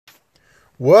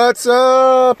What's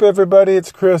up, everybody?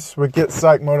 It's Chris with Get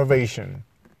Psych Motivation.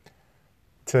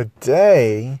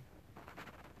 Today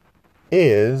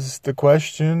is the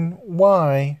question,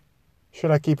 why should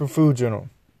I keep a food journal?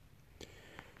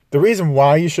 The reason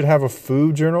why you should have a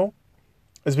food journal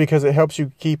is because it helps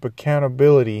you keep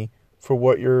accountability for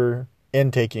what you're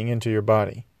intaking into your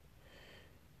body.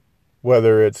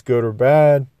 Whether it's good or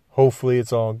bad, hopefully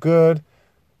it's all good.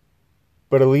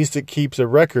 But at least it keeps a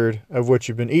record of what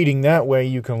you've been eating. That way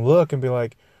you can look and be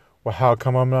like, well, how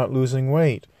come I'm not losing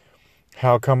weight?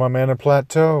 How come I'm in a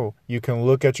plateau? You can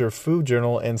look at your food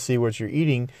journal and see what you're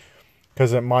eating,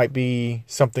 because it might be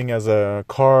something as a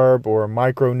carb or a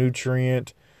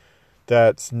micronutrient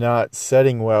that's not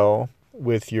setting well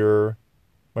with your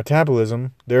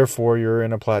metabolism. Therefore, you're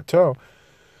in a plateau.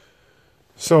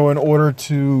 So in order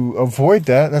to avoid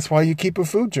that, that's why you keep a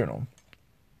food journal.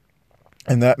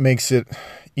 And that makes it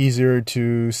easier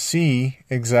to see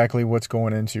exactly what's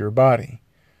going into your body.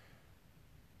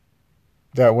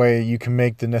 That way you can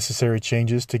make the necessary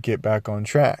changes to get back on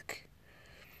track.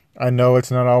 I know it's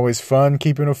not always fun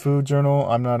keeping a food journal.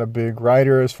 I'm not a big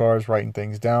writer as far as writing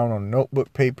things down on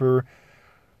notebook paper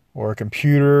or a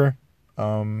computer.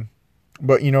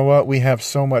 But you know what? We have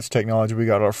so much technology. We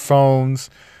got our phones.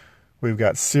 We've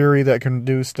got Siri that can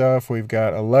do stuff. We've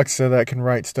got Alexa that can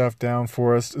write stuff down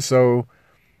for us. So,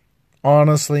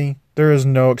 honestly, there is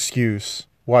no excuse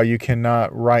why you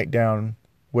cannot write down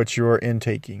what you're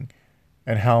intaking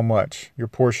and how much, your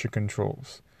portion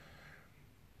controls.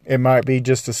 It might be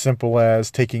just as simple as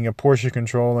taking a portion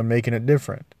control and making it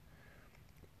different.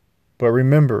 But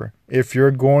remember, if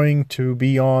you're going to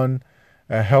be on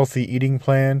a healthy eating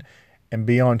plan and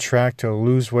be on track to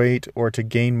lose weight or to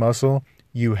gain muscle,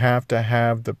 you have to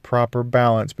have the proper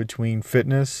balance between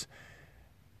fitness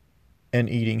and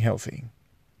eating healthy.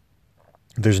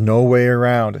 There's no way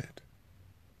around it.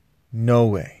 No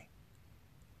way.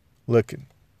 Listen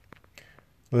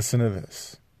to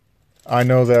this. I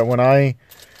know that when I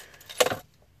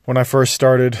first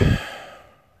started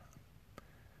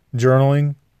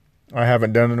journaling, I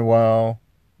haven't done it in a while,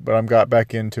 but I've got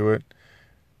back into it.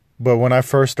 But when I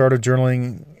first started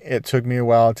journaling, it took me a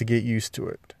while to get used to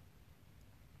it.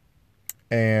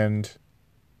 And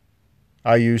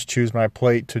I use Choose My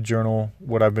Plate to journal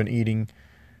what I've been eating.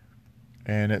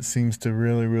 And it seems to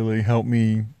really, really help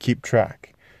me keep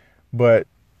track. But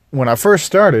when I first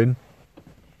started,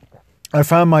 I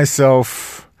found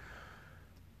myself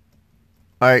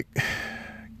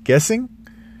guessing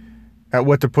at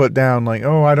what to put down. Like,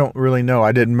 oh, I don't really know.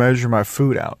 I didn't measure my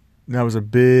food out. And that was a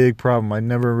big problem. I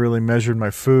never really measured my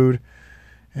food.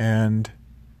 And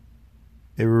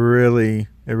it really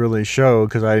showed,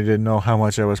 because I didn't know how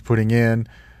much I was putting in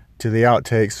to the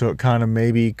outtake. So it kind of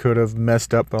maybe could have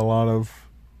messed up a lot of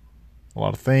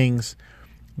things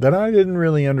that I didn't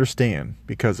really understand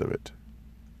because of it.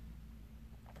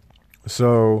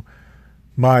 So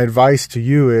my advice to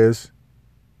you is,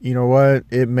 you know what?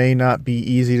 It may not be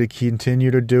easy to continue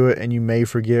to do it, and you may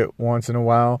forget once in a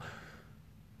while.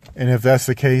 And if that's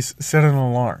the case, set an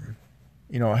alarm.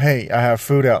 You know, hey, I have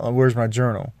food out. Where's my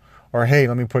journal? Or, hey,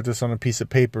 let me put this on a piece of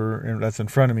paper that's in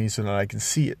front of me so that I can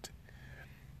see it.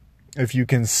 If you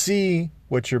can see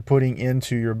what you're putting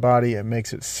into your body, it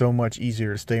makes it so much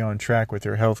easier to stay on track with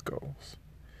your health goals.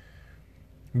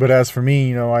 But as for me,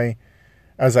 you know,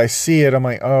 as I see it, I'm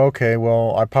like, oh, okay,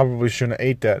 well, I probably shouldn't have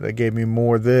ate that. That gave me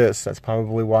more of this. That's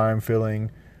probably why I'm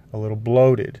feeling a little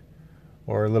bloated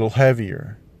or a little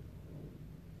heavier.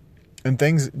 And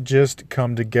things just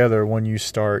come together when you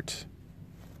start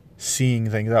seeing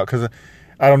things out. Because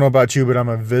I don't know about you, but I'm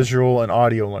a visual and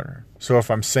audio learner. So if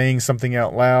I'm saying something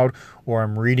out loud, or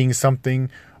I'm reading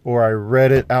something, or I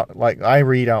read it out, like I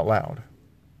read out loud.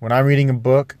 When I'm reading a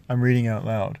book, I'm reading out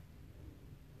loud.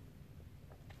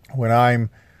 When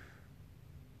I'm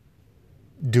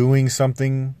doing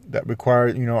something that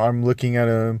requires, you know, I'm looking at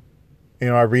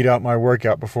I read out my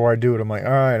workout before I do it. I'm like, all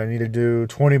right, I need to do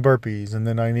 20 burpees, and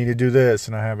then I need to do this,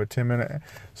 and I have a 10-minute.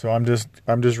 So I'm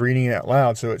just reading it out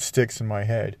loud so it sticks in my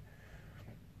head.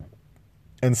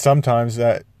 And sometimes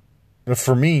that,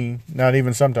 for me, not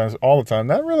even sometimes, all the time,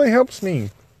 that really helps me.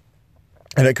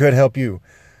 And it could help you.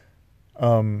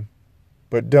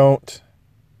 But don't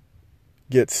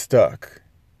get stuck.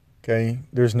 Okay?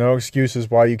 There's no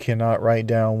excuses why you cannot write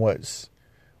down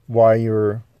why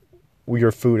your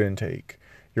food intake,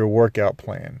 your workout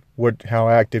plan, how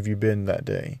active you've been that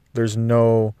day. There's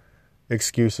no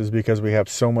excuses, because we have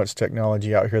so much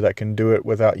technology out here that can do it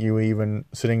without you even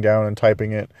sitting down and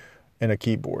typing it in a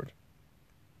keyboard.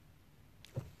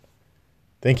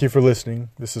 Thank you for listening.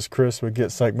 This is Chris with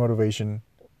Get Psych Motivation.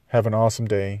 Have an awesome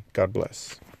day. God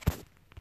bless.